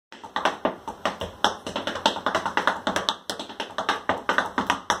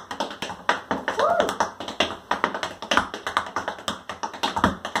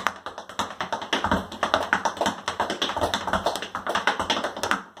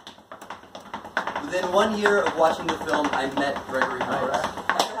Within 1 year of watching the film, I met Gregory Hines.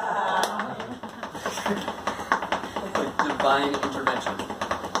 Like divine intervention.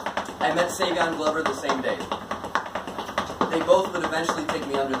 I met Savion Glover the same day. They both would eventually take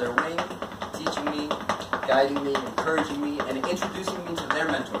me under their wing, teaching me, guiding me, encouraging me, and introducing me to their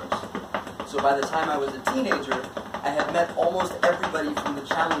mentors. So by the time I was a teenager, I had met almost everybody from the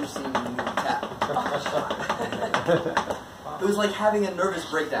challenge scene in the movie Tap. It was like having a nervous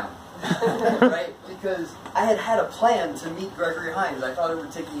breakdown, right? Because I had had a plan to meet Gregory Hines. I thought it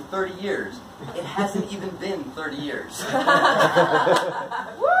would take me 30 years. It hasn't even been 30 years.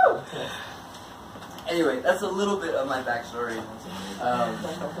 Woo! Anyway, that's a little bit of my backstory.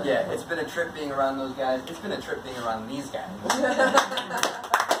 Yeah, it's been a trip being around those guys. It's been a trip being around these guys.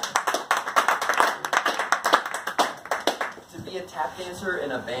 To be a tap dancer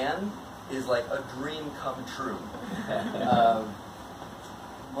in a band is like a dream come true.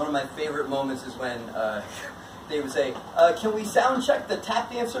 One of my favorite moments is when they would say, can we sound check the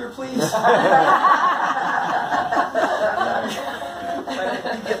tap dancer, please?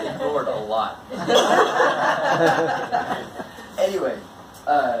 I get ignored a lot. Anyway,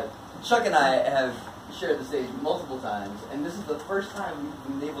 Chuck and I have shared the stage multiple times, and this is the first time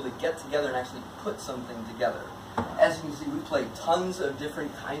we've been able to get together and actually put something together. As you can see, we play tons of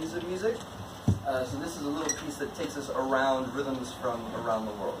different kinds of music. So this is a little piece that takes us around rhythms from around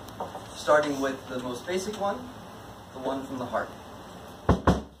the world. Starting with the most basic one, the one from the heart.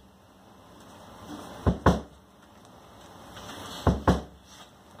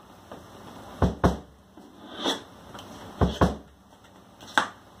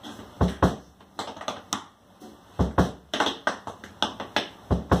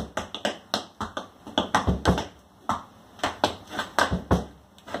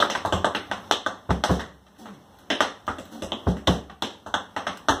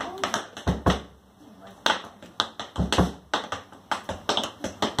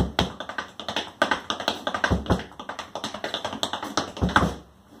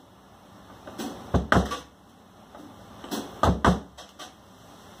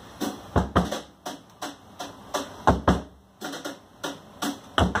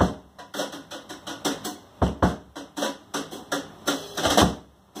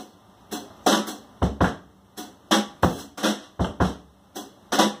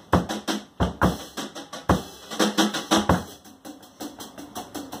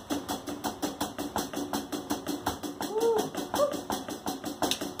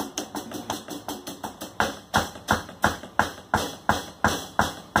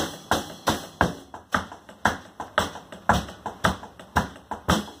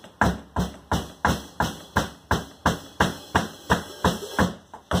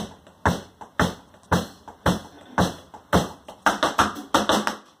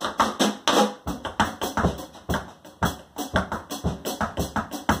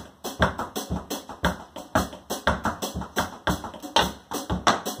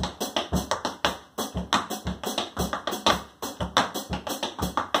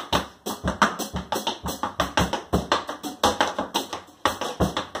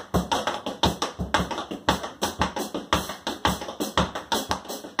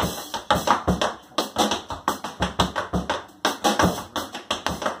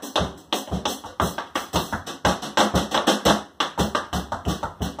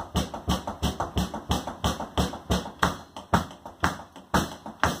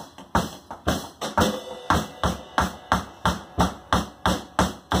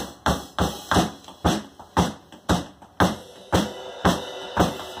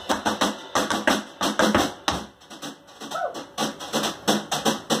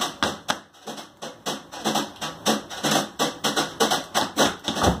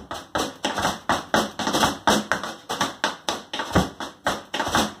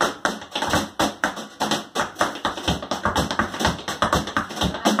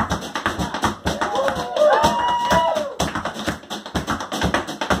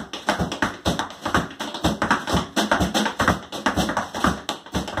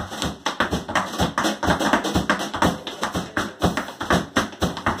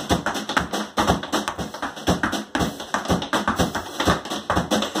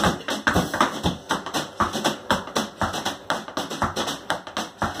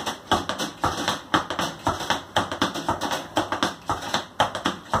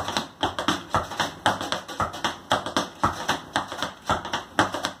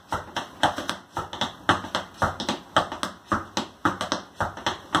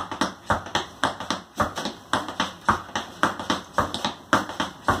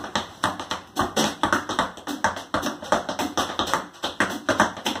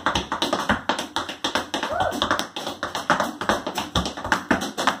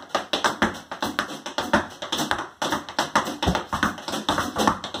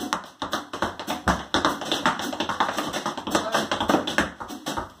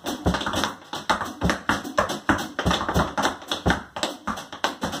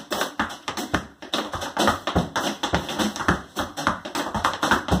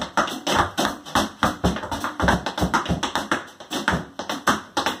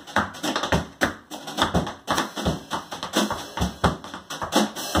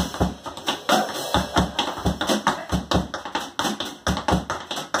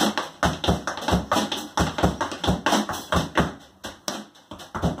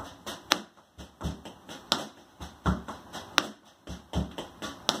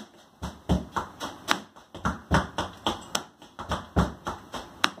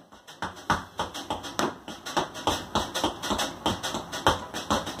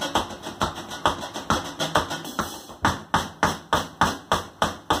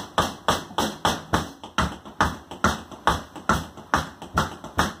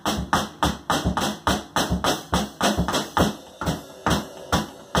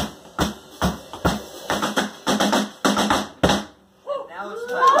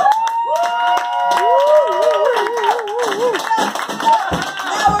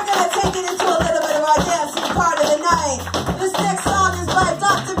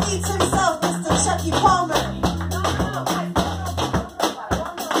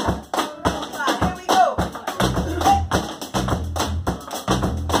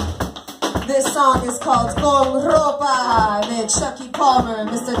 con ropa de Chucky Palmer,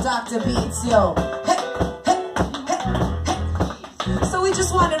 Mr. Dr. Beats, yo. Hey, hey, hey, hey. So we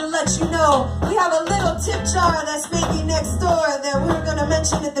just wanted to let you know, we have a little tip jar that's maybe next door that we were going to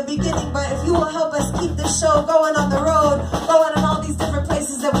mention at the beginning, but if you will help us keep the show going on the road,